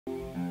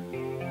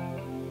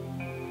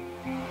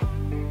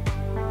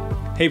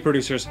Hey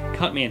producers,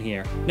 Cutman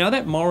here. Now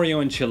that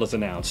Mario and Chill is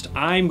announced,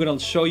 I'm going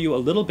to show you a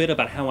little bit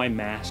about how I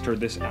mastered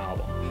this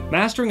album.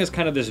 Mastering is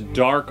kind of this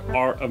dark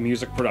art of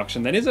music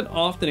production that isn't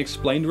often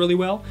explained really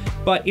well,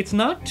 but it's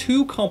not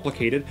too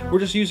complicated. We're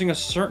just using a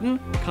certain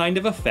kind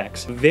of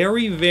effects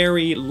very,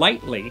 very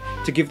lightly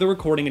to give the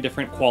recording a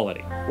different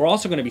quality. We're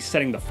also going to be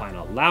setting the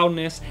final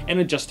loudness and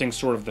adjusting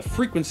sort of the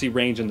frequency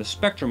range and the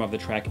spectrum of the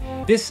track.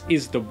 This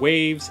is the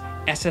Waves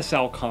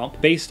SSL comp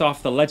based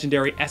off the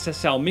legendary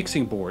SSL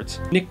mixing boards,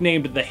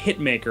 nicknamed the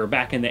Hitmaker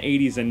back in the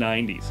 80s and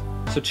 90s.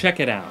 So check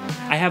it out.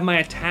 I have my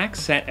attack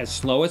set as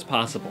slow as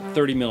possible,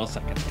 30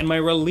 milliseconds, and my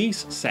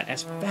release set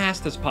as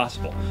fast as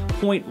possible,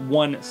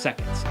 0.1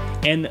 seconds.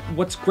 And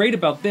what's great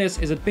about this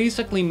is it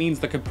basically means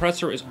the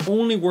compressor is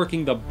only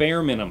working the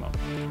bare minimum.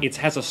 It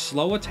has a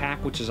slow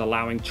attack, which is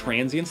allowing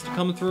transients to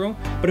come through,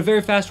 but a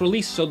very fast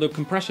release so the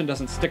compression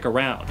doesn't stick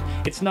around.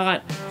 It's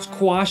not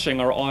squashing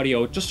our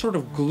audio, just sort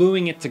of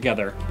gluing it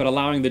together, but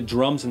allowing the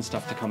drums and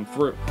stuff to come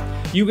through.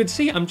 You can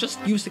see I'm just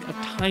using a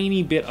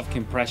tiny bit of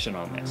compression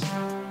on this.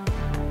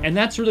 And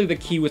that's really the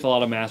key with a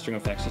lot of mastering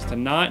effects, is to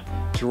not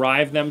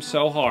drive them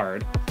so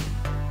hard,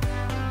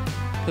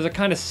 because it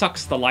kind of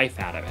sucks the life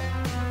out of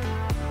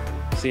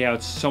it. See how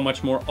it's so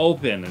much more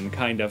open and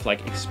kind of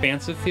like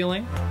expansive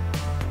feeling?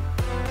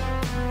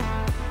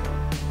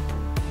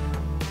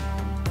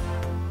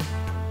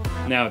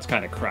 Now it's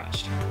kind of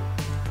crushed.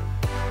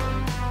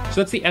 So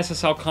that's the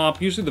SSL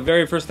comp, usually the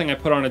very first thing I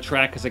put on a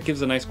track because it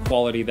gives a nice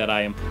quality that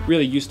I am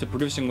really used to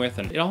producing with,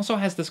 and it also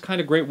has this kind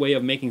of great way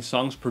of making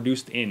songs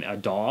produced in a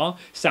DAW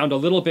sound a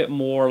little bit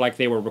more like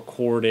they were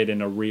recorded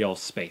in a real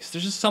space.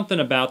 There's just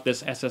something about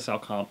this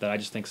SSL comp that I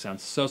just think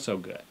sounds so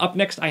good. Up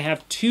next I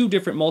have two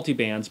different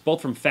multibands,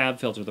 both from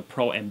FabFilter, the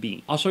Pro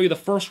MB. I'll show you the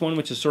first one,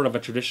 which is sort of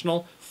a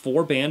traditional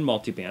 4-band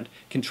multiband,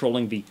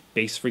 controlling the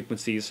bass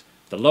frequencies,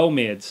 the low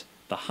mids,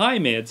 the high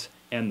mids,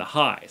 and the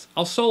highs.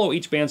 I'll solo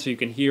each band so you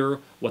can hear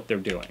what they're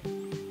doing.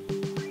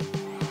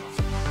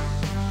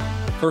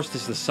 First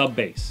is the sub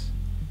bass.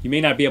 You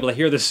may not be able to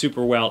hear this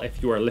super well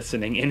if you are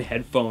listening in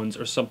headphones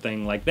or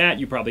something like that.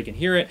 You probably can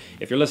hear it.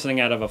 If you're listening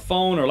out of a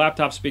phone or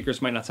laptop speakers,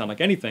 it might not sound like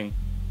anything.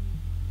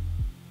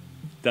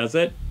 Does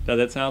it? Does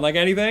it sound like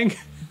anything?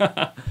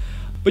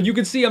 But you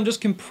can see I'm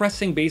just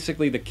compressing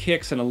basically the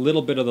kicks and a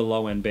little bit of the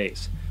low end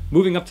bass.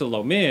 Moving up to the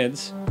low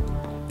mids,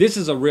 this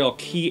is a real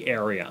key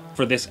area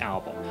for this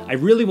album. I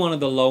really wanted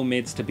the low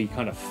mids to be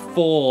kind of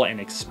full and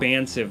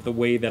expansive the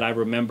way that I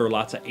remember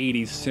lots of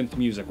 80s synth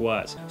music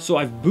was. So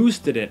I've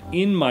boosted it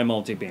in my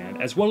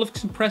multiband as well as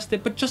compressed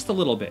it, but just a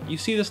little bit. You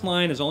see this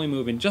line is only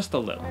moving just a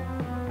little.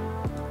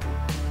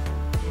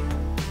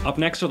 Up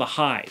next are the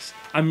highs.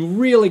 I'm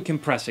really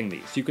compressing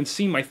these. You can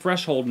see my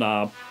threshold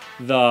knob,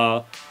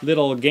 the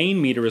little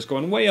gain meter is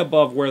going way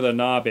above where the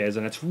knob is,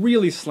 and it's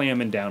really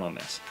slamming down on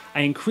this.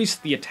 I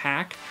increased the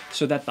attack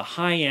so that the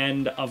high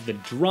end of the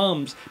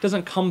drums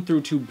doesn't come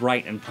through too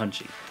bright and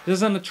punchy. This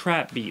isn't a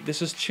trap beat,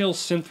 this is chill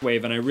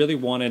synthwave, and I really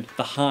wanted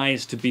the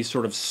highs to be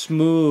sort of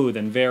smooth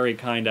and very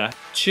kinda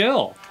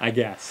chill, I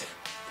guess.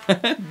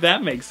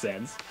 That makes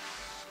sense.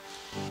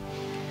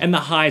 And the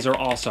highs are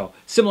also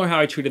similar how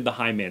I treated the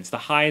high mids. The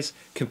highs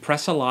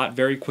compress a lot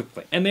very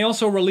quickly. And they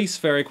also release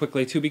very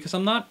quickly too, because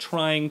I'm not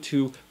trying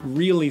to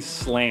really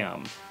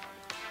slam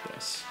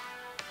this.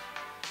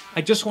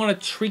 I just want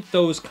to treat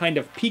those kind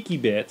of peaky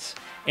bits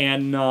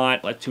and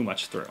not let too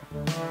much through.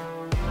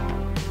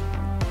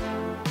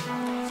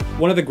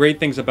 One of the great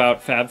things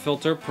about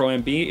FabFilter Pro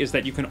MB is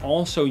that you can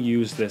also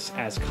use this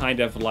as kind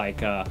of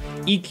like a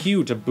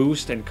EQ to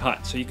boost and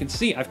cut. So you can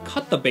see I've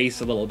cut the bass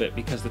a little bit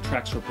because the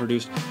tracks were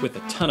produced with a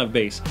ton of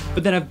bass,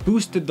 but then I've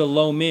boosted the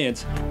low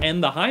mids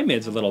and the high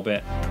mids a little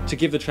bit to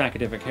give the track a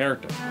different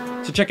character.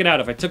 So check it out,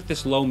 if I took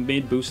this low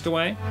mid boost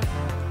away,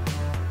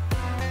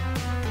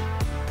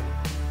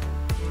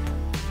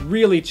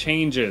 really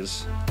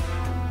changes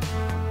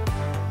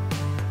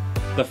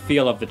the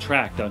feel of the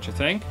track, don't you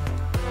think?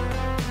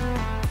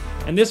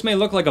 And this may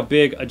look like a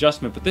big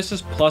adjustment, but this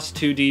is plus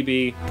 2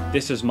 dB,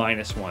 this is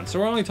minus 1. So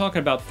we're only talking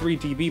about 3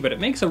 dB, but it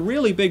makes a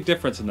really big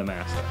difference in the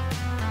master.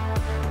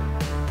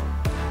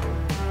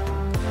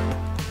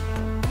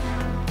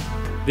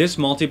 This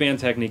multiband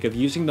technique of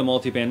using the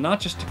multiband not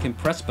just to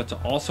compress but to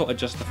also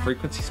adjust the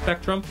frequency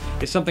spectrum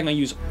is something I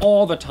use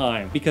all the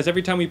time, because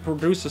every time we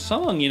produce a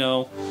song, you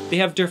know, they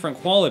have different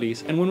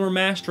qualities, and when we're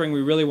mastering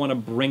we really want to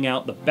bring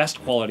out the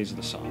best qualities of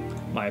the song,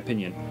 in my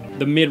opinion.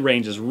 The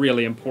mid-range is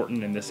really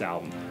important in this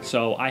album,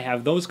 so I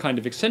have those kind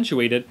of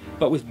accentuated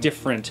but with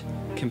different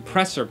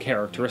compressor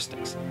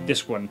characteristics.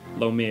 This one,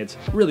 low mids,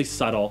 really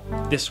subtle.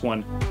 This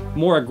one,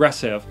 more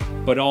aggressive,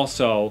 but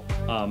also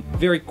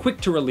very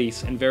quick to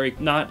release and very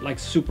not like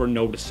super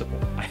noticeable.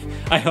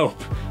 I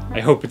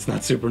hope it's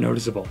not super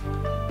noticeable.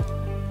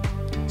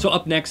 So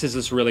up next is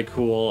this really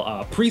cool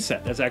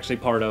preset that's actually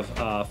part of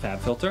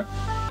FabFilter.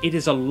 It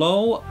is a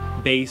low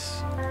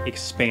bass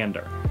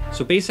expander.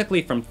 So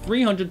basically from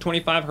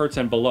 325 Hz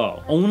and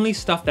below, only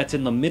stuff that's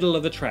in the middle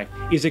of the track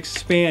is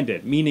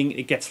expanded, meaning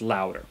it gets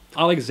louder.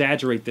 I'll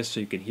exaggerate this so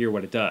you can hear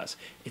what it does.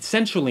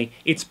 Essentially,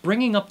 it's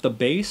bringing up the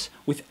bass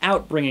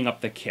without bringing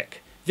up the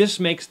kick. this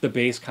makes the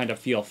bass kind of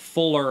feel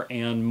fuller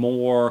and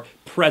more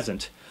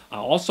present,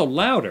 also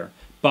louder,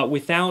 but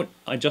without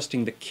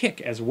adjusting the kick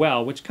as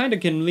well, which kind of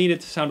can lead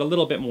it to sound a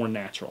little bit more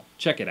natural.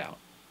 Check it out.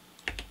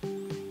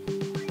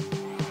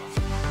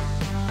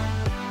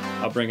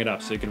 I'll bring it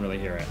up so you can really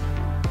hear it.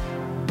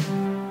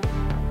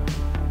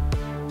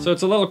 So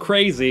it's a little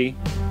crazy,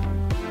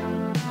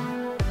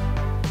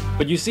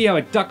 but you see how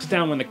it ducks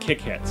down when the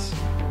kick hits.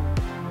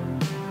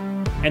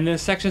 And the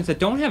sections that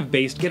don't have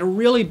bass get a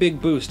really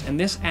big boost, and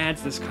this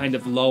adds this kind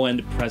of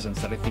low-end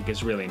presence that I think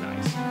is really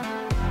nice.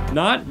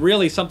 Not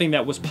really something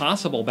that was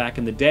possible back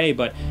in the day,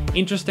 but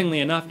interestingly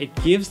enough, it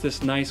gives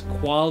this nice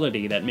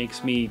quality that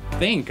makes me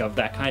think of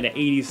that kind of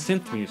 80s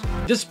synth music.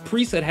 This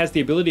preset has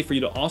the ability for you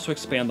to also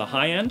expand the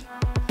high end,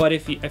 but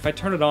if I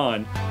turn it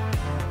on,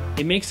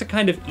 it makes it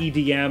kind of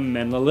EDM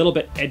and a little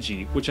bit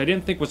edgy, which I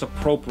didn't think was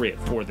appropriate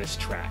for this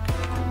track.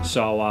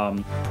 So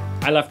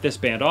I left this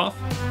band off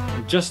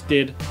and just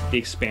did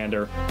the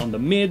expander on the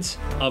mids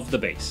of the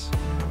bass.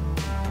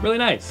 Really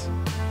nice.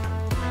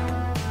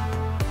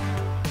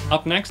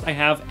 Up next, I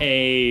have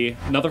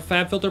another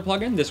FabFilter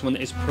plugin. This one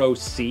is Pro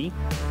C.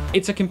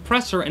 It's a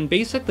compressor, and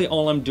basically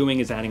all I'm doing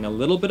is adding a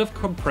little bit of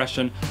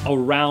compression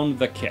around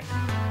the kick.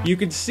 You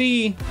can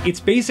see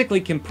it's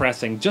basically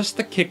compressing just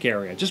the kick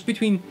area, just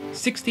between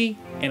 60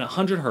 and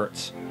 100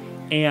 hertz.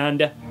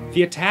 And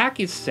the attack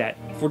is set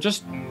for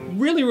just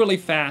really, really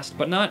fast,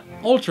 but not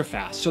ultra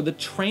fast. So the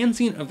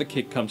transient of the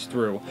kick comes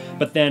through,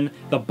 but then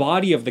the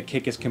body of the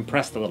kick is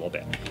compressed a little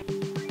bit.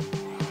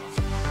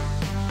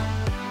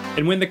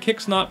 And when the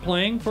kick's not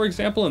playing, for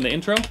example, in the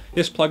intro,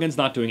 this plugin's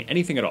not doing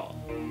anything at all.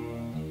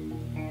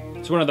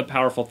 It's one of the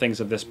powerful things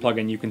of this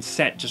plugin. You can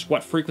set just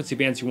what frequency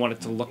bands you want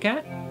it to look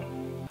at.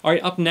 All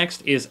right, up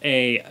next is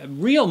a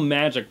real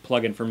magic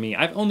plugin for me.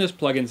 I've owned this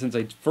plugin since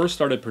I first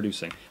started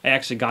producing. I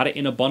actually got it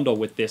in a bundle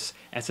with this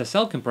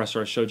SSL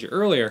compressor I showed you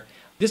earlier.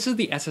 This is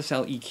the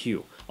SSL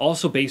EQ,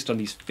 also based on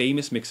these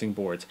famous mixing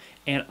boards.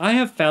 And I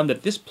have found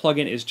that this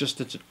plugin is just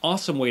such an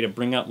awesome way to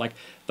bring out like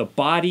the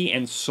body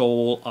and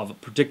soul of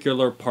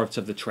particular parts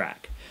of the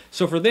track.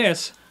 So for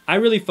this, I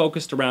really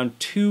focused around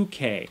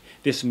 2K,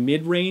 this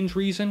mid-range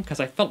reason, because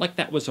I felt like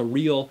that was a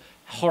real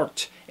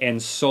heart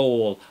and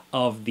soul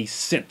of the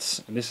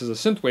synths. And this is a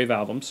Synthwave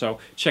album, so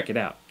check it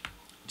out.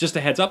 Just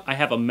a heads up, I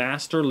have a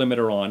master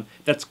limiter on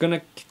that's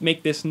gonna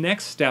make this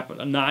next step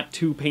not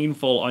too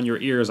painful on your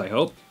ears, I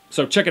hope.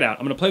 So check it out.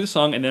 I'm gonna play the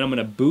song and then I'm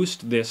gonna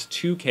boost this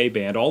 2K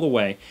band all the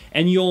way,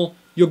 and you'll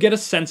get a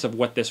sense of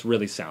what this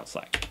really sounds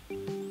like.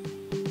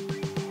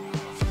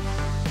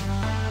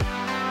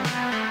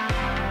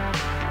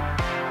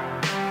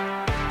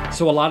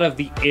 So a lot of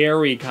the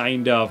airy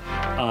kind of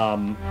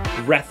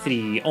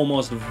breathy,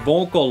 almost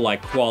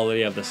vocal-like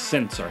quality of the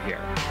synths are here.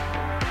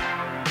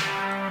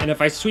 And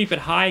if I sweep it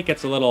high, it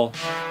gets a little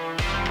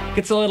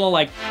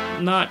like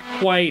not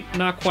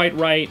quite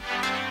right,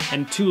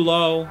 and too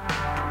low.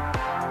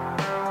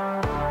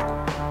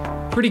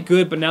 Pretty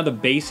good, but now the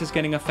bass is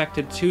getting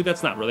affected too.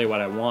 That's not really what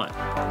I want.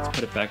 Let's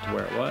put it back to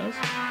where it was.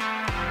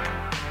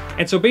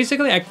 And so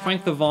basically I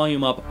crank the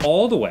volume up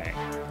all the way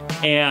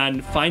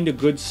and find a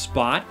good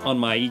spot on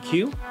my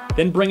EQ,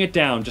 then bring it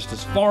down just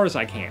as far as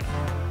I can.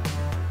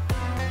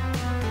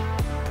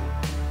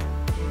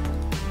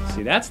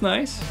 See, that's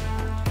nice.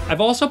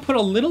 I've also put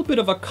a little bit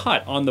of a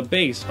cut on the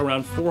bass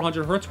around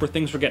 400 hertz where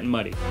things were getting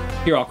muddy.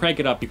 Here, I'll crank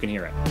it up, you can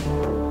hear it.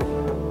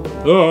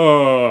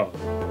 Oh!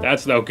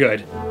 That's no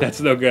good.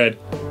 That's no good.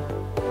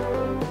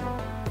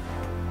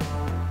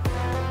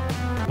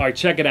 All right,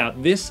 check it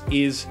out. This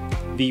is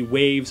the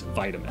Waves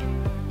Vitamin.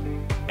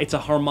 It's a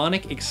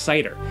harmonic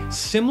exciter.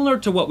 Similar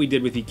to what we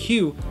did with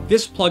EQ,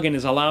 this plugin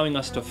is allowing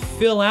us to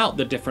fill out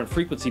the different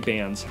frequency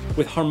bands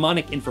with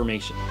harmonic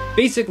information.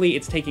 Basically,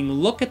 it's taking a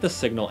look at the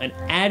signal and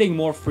adding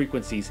more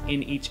frequencies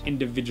in each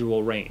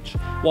individual range.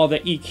 While the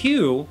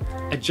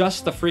EQ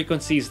adjusts the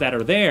frequencies that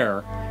are there,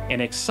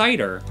 an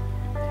exciter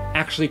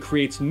actually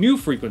creates new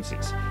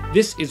frequencies.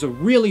 This is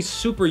really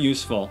super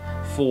useful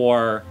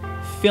for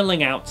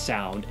filling out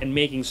sound and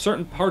making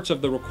certain parts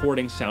of the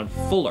recording sound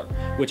fuller,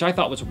 which I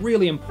thought was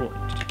really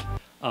important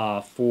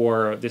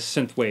for this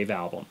Synthwave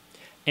album.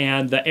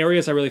 And the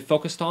areas I really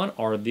focused on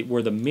were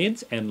the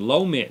mids and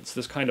low mids,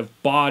 this kind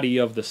of body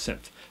of the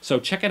synth. So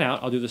check it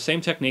out. I'll do the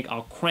same technique.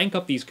 I'll crank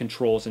up these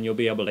controls and you'll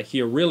be able to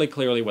hear really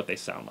clearly what they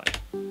sound like.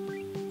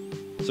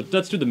 So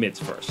let's do the mids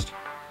first.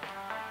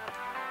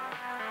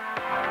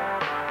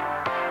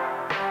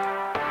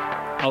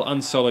 I'll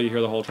unsolo, you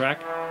hear the whole track.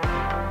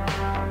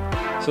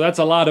 So that's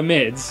a lot of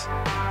mids.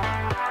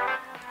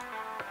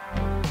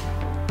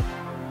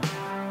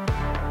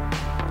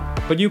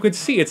 But you could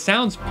see it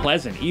sounds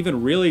pleasant,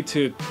 even really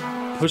to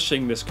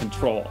pushing this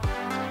control.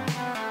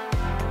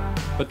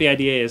 But the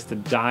idea is to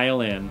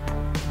dial in,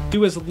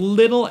 do as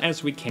little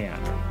as we can.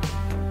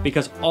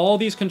 Because all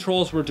these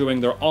controls we're doing,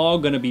 they're all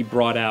gonna be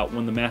brought out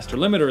when the master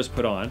limiter is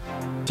put on,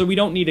 so we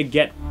don't need to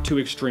get too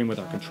extreme with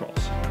our controls.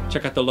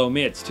 Check out the low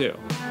mids too.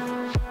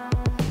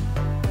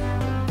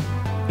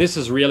 This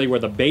is really where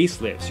the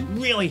bass lives. You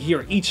really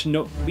hear each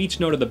note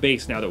of the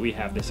bass now that we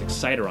have this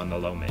exciter on the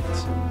low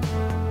mids.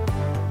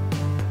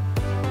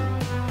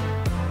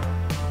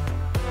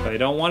 but I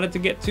don't want it to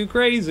get too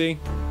crazy.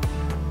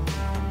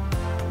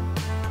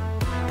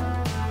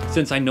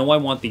 Since I know I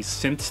want these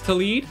synths to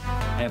lead,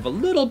 I have a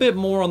little bit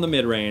more on the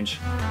mid-range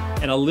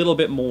and a little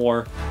bit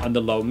more on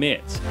the low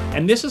mids.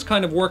 And this is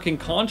kind of working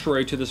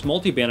contrary to this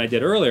multiband I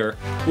did earlier,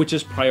 which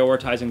is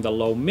prioritizing the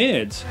low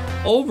mids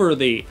over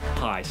the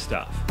high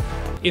stuff.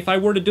 If I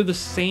were to do the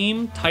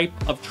same type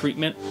of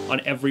treatment on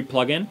every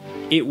plugin,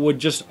 it would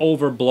just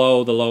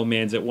overblow the low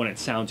mids, it wouldn't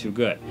sound too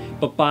good.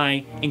 But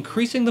by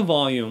increasing the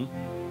volume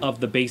of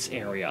the bass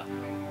area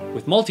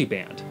with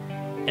multiband,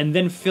 and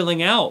then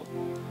filling out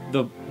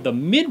the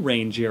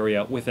mid-range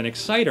area with an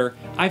exciter,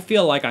 I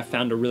feel like I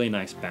found a really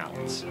nice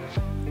balance.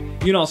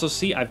 You can also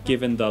see I've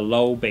given the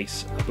low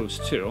bass a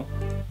boost too.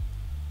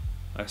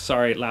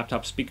 Sorry,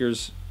 laptop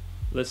speakers,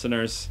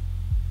 listeners,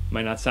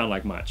 might not sound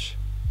like much.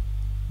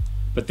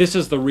 But this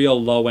is the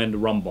real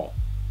low-end rumble.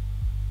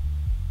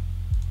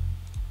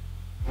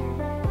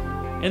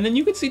 And then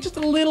you can see just a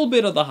little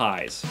bit of the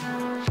highs.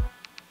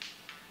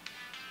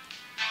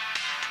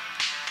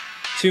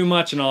 Too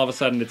much, and all of a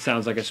sudden it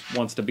sounds like it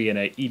wants to be in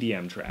an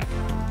EDM track.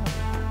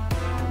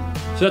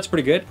 So that's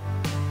pretty good.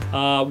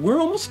 We're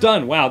almost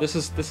done. Wow, this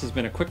has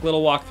been a quick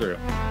little walkthrough.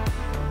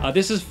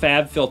 This is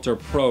FabFilter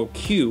Pro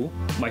Q,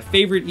 my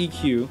favorite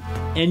EQ,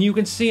 and you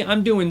can see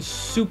I'm doing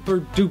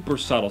super duper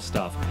subtle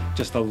stuff.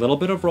 Just a little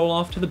bit of roll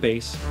off to the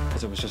bass,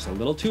 because it was just a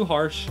little too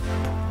harsh.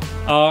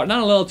 Not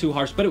a little too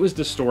harsh, but it was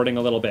distorting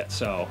a little bit,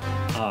 so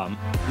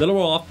little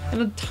roll off,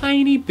 and a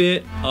tiny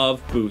bit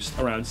of boost,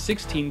 around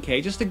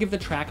 16K, just to give the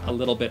track a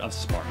little bit of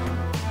spark.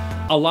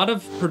 A lot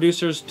of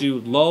producers do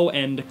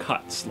low-end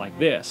cuts like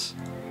this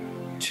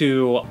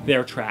to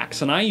their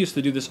tracks, and I used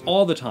to do this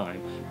all the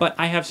time, but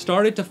I have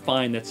started to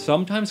find that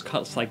sometimes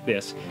cuts like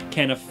this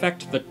can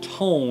affect the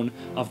tone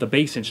of the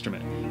bass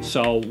instrument.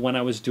 So when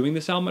I was doing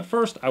this album at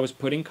first, I was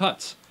putting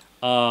cuts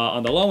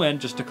on the low end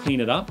just to clean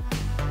it up,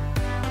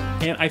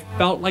 and I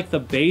felt like the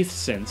bass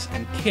synths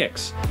and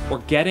kicks were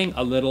getting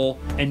a little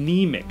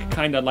anemic,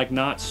 kind of like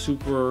not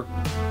super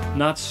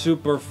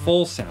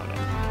full sounding.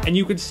 And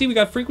you can see we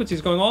got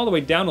frequencies going all the way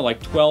down to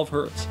like 12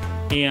 hertz.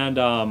 And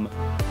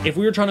if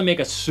we were trying to make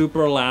a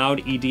super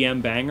loud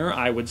EDM banger,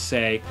 I would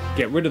say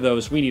get rid of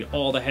those. We need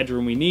all the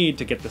headroom we need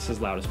to get this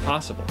as loud as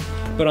possible.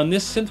 But on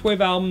this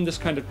Synthwave album, this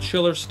kind of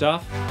chiller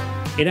stuff,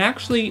 it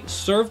actually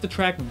served the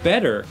track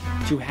better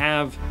to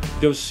have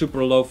those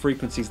super low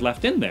frequencies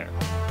left in there.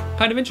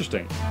 Kind of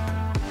interesting.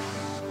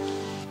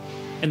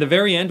 In the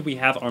very end, we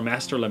have our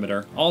master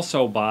limiter,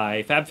 also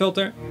by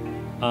FabFilter.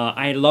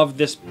 I love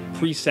this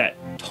preset,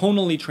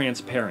 tonally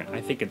transparent.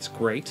 I think it's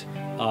great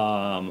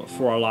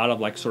for a lot of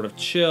like sort of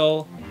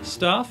chill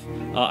stuff.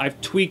 I've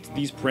tweaked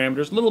these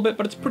parameters a little bit,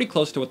 but it's pretty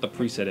close to what the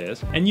preset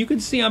is. And you can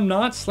see I'm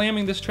not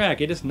slamming this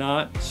track. It is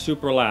not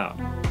super loud.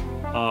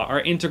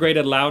 Our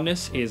integrated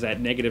loudness is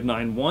at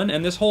 -9.1,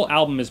 and this whole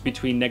album is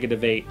between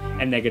 -8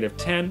 and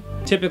 -10.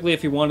 Typically,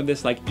 if you wanted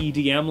this like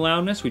EDM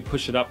loudness, we'd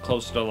push it up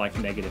closer to like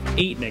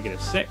 -8,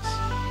 -6.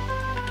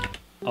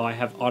 Oh, I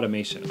have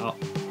automation. Oh,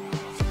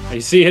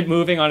 you see it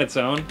moving on its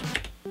own?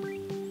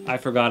 I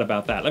forgot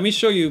about that. Let me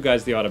show you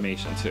guys the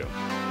automation too.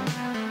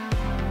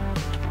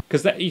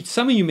 Because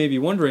some of you may be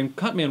wondering,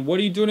 Cutman, what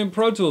are you doing in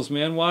Pro Tools,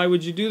 man? Why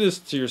would you do this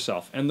to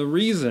yourself? And the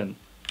reason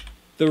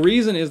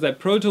is that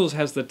Pro Tools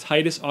has the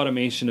tightest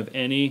automation of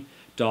any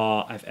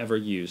DAW I've ever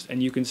used.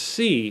 And you can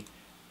see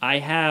I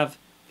have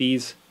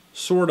these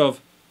sort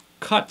of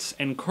cuts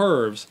and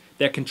curves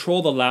that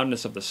control the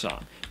loudness of the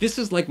song. This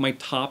is like my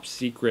top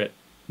secret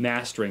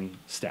mastering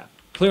step.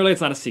 Clearly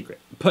it's not a secret.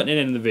 I'm putting it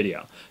in the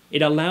video.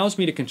 It allows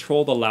me to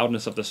control the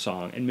loudness of the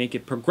song and make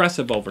it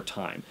progressive over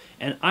time.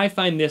 And I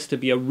find this to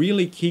be a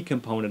really key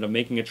component of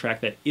making a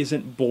track that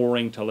isn't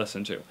boring to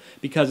listen to,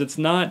 because it's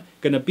not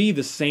going to be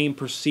the same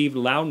perceived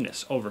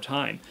loudness over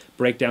time.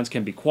 Breakdowns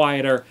can be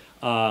quieter.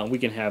 We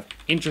can have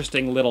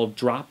interesting little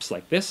drops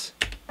like this.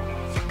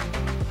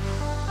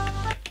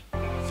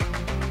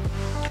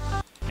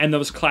 And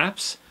those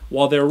claps,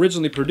 while they're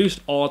originally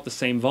produced all at the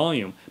same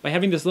volume, by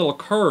having this little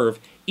curve,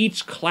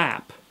 each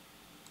clap,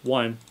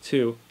 1,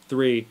 2,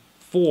 3,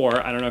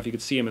 4, I don't know if you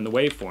could see them in the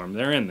waveform,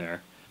 they're in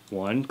there.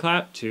 1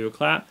 clap, 2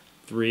 clap,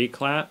 3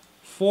 clap,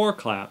 4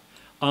 clap.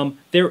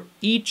 They're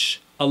each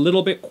a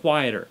little bit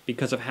quieter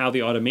because of how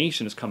the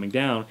automation is coming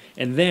down.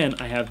 And then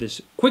I have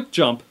this quick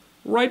jump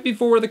right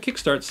before the kick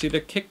starts. See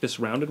the kick, this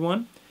rounded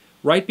one?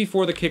 Right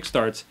before the kick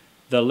starts,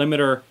 the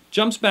limiter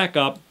jumps back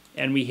up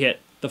and we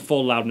hit the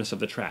full loudness of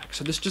the track.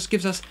 So this just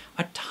gives us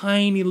a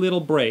tiny little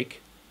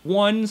break,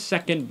 1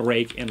 second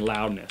break in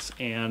loudness.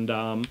 And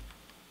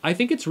I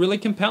think it's really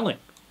compelling.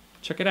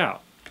 Check it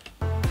out.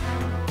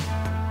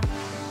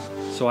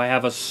 So I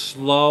have a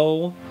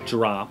slow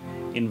drop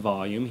in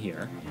volume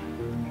here.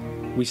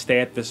 We stay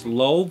at this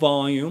low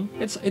volume.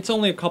 It's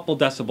only a couple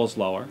decibels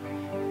lower.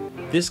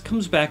 This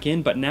comes back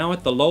in, but now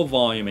at the low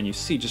volume, and you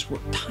see just a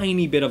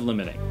tiny bit of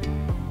limiting.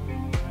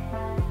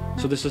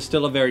 So this is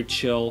still a very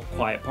chill,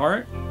 quiet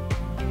part.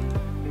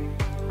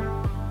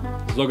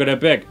 Look at it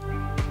big.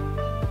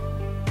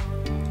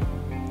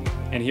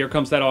 And here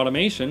comes that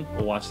automation.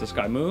 We'll watch this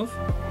guy move.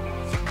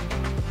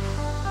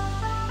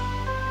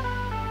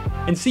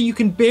 And see, you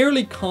can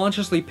barely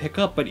consciously pick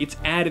up, but it's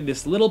added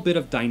this little bit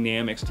of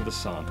dynamics to the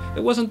song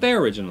that wasn't there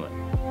originally.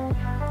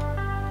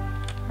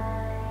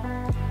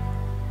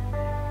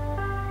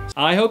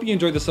 I hope you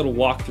enjoyed this little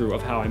walkthrough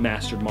of how I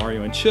mastered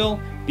Mario and Chill.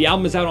 The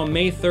album is out on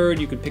May 3rd.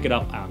 You can pick it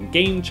up on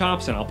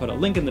GameChops, and I'll put a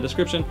link in the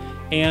description.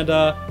 And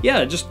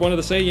yeah, just wanted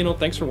to say,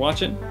 thanks for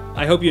watching.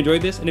 I hope you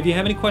enjoyed this, and if you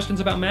have any questions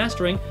about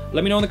mastering,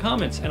 let me know in the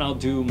comments, and I'll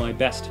do my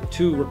best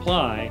to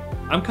reply.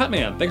 I'm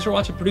Cutman. Thanks for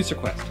watching Producer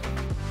Quest.